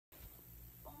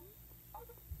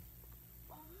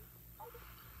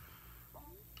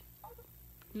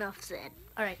enough said.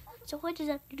 Alright, so what does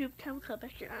that YouTube channel come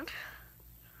back on?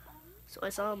 So I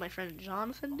saw my friend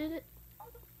Jonathan did it.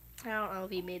 I don't know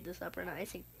if he made this up or not. I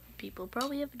think people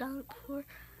probably have done it before.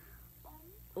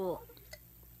 Well,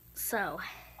 so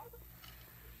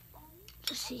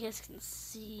just so you guys can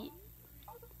see,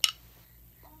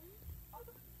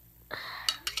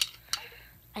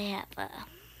 I have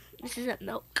this isn't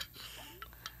milk.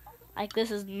 Like, this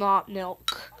is not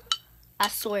milk. I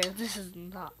swear, this is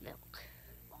not milk.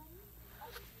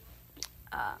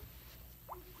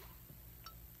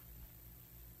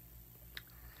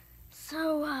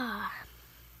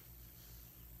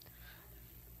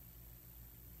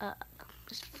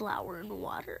 Just flour and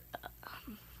water.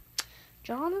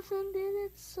 Jonathan did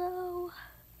it, so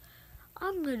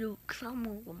I'm gonna come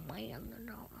over man the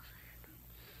Jonathan.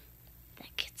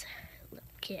 That kid's a little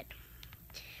kid.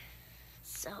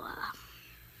 So,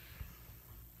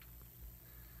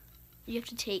 you have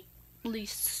to take at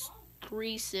least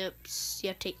 3 sips. You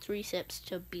have to take 3 sips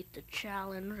to beat the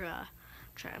challenge.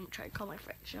 I'm trying to call my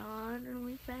friend John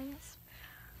really fast.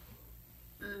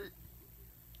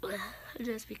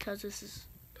 Just because this is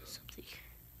something.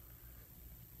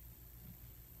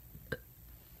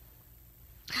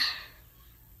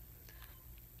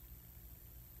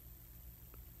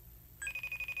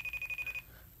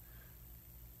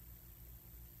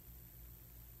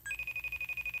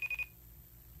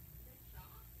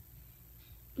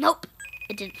 Nope,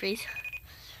 it didn't freeze.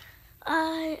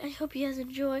 I hope you guys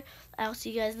enjoy. I'll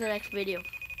see you guys in the next video.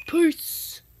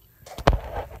 Peace.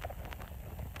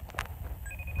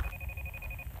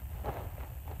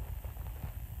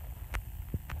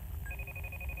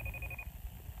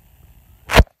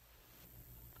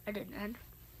 I didn't end.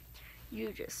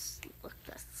 You just look.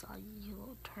 That's how you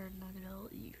will turn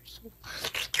your soul.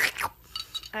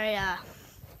 Alright,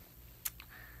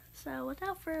 so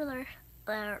without further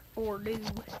ado,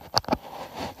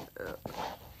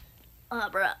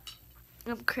 bruh,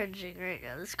 I'm cringing right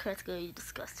now. This card's gonna be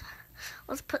disgusting.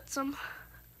 Let's put some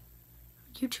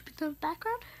YouTube in the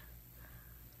background.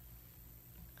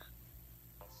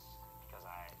 Because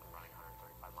I'm running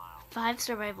 135 miles. 5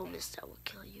 survival myths that will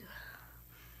kill you.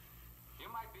 You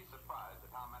might be surprised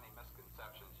at how many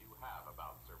misconceptions you have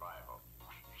about survival.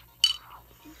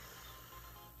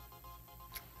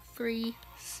 3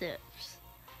 sips.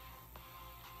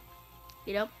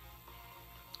 You know,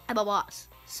 I'm a boss,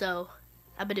 so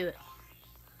I'm gonna do it.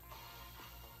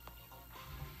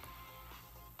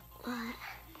 What?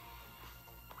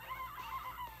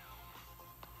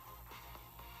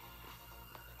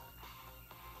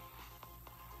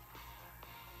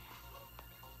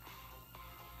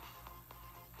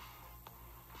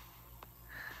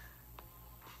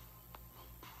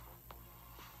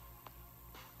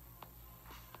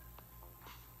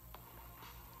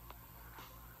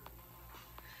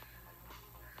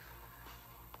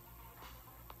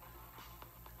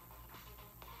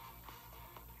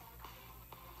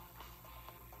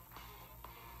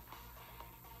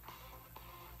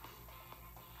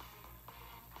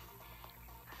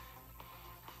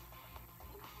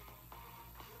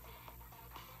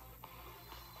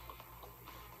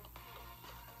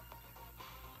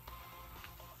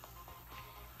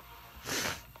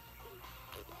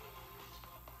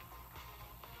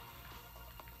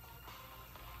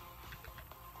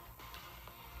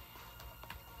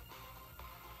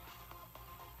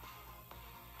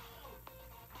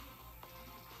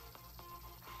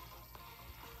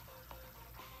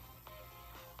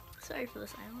 Sorry for the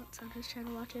silence. I'm just trying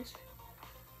to watch this.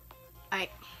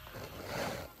 Alright.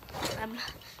 I'm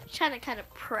trying to kind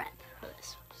of prep for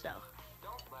this, so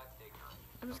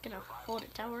I'm just gonna hold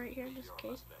it down right here just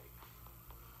in case.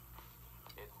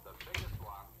 It's the biggest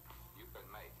one you can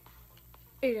make.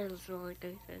 It doesn't smell like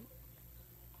anything.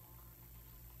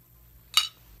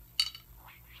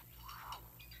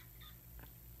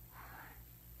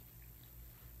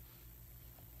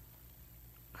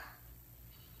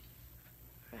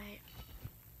 Right.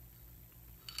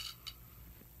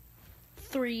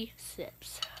 3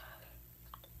 sips.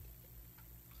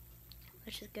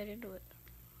 Let's just get into it.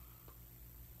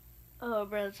 Oh,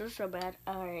 bro, this is so bad.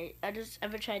 Alright, I'm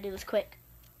gonna try to do this quick.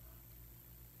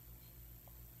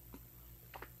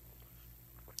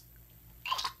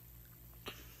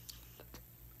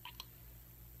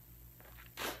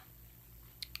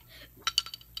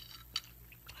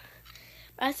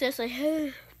 I seriously,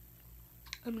 hey,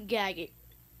 I'm gagging.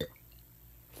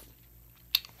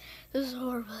 This is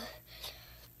horrible.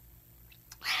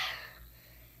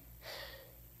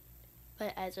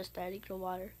 My eyes are starting to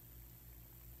water.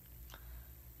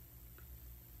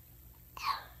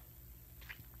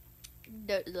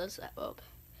 Don't that up.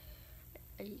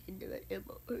 and he can do it. It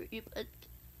won't hurt you, but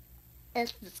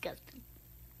it's disgusting.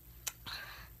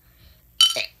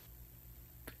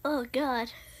 Oh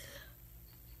God.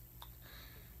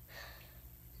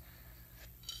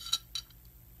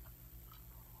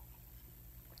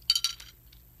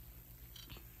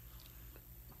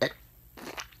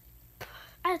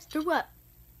 I just threw up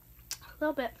a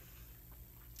little bit.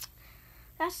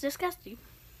 That's disgusting.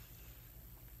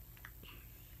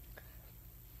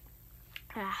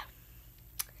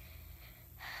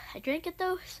 I drank it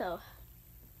though, so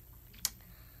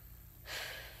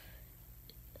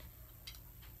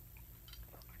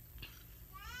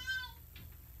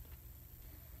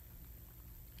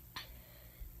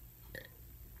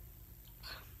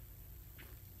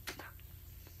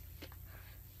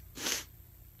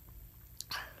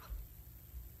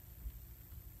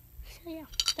yeah,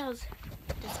 that was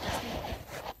disgusting.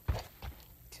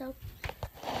 So,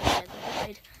 yeah,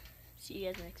 I'd see you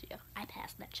guys in the next video. I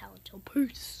passed that challenge, so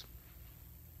peace.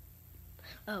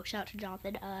 Oh, shout out to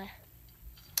Jonathan.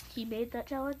 He made that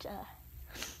challenge.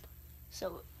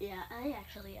 So yeah, I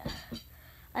actually,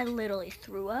 I literally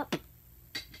threw up.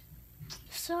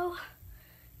 So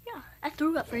yeah, I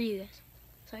threw up for you guys.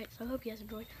 So I hope you guys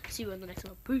enjoyed. See you in the next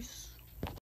one. Peace.